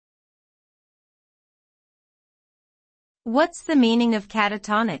What's the meaning of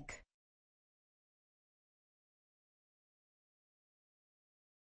catatonic?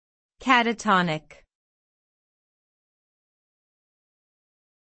 Catatonic.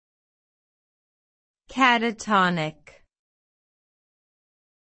 Catatonic.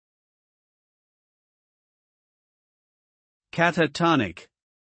 Catatonic.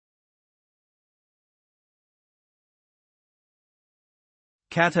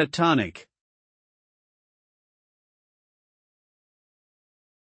 Catatonic.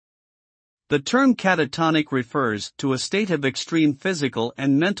 The term catatonic refers to a state of extreme physical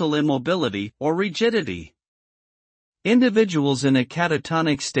and mental immobility or rigidity. Individuals in a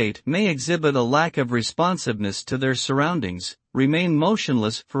catatonic state may exhibit a lack of responsiveness to their surroundings, remain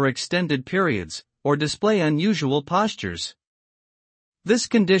motionless for extended periods, or display unusual postures. This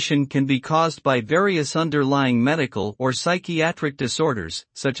condition can be caused by various underlying medical or psychiatric disorders,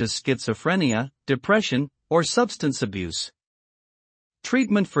 such as schizophrenia, depression, or substance abuse.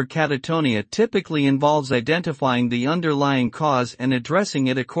 Treatment for catatonia typically involves identifying the underlying cause and addressing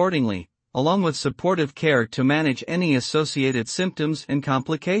it accordingly, along with supportive care to manage any associated symptoms and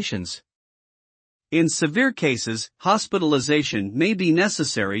complications. In severe cases, hospitalization may be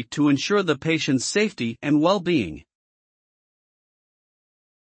necessary to ensure the patient's safety and well-being.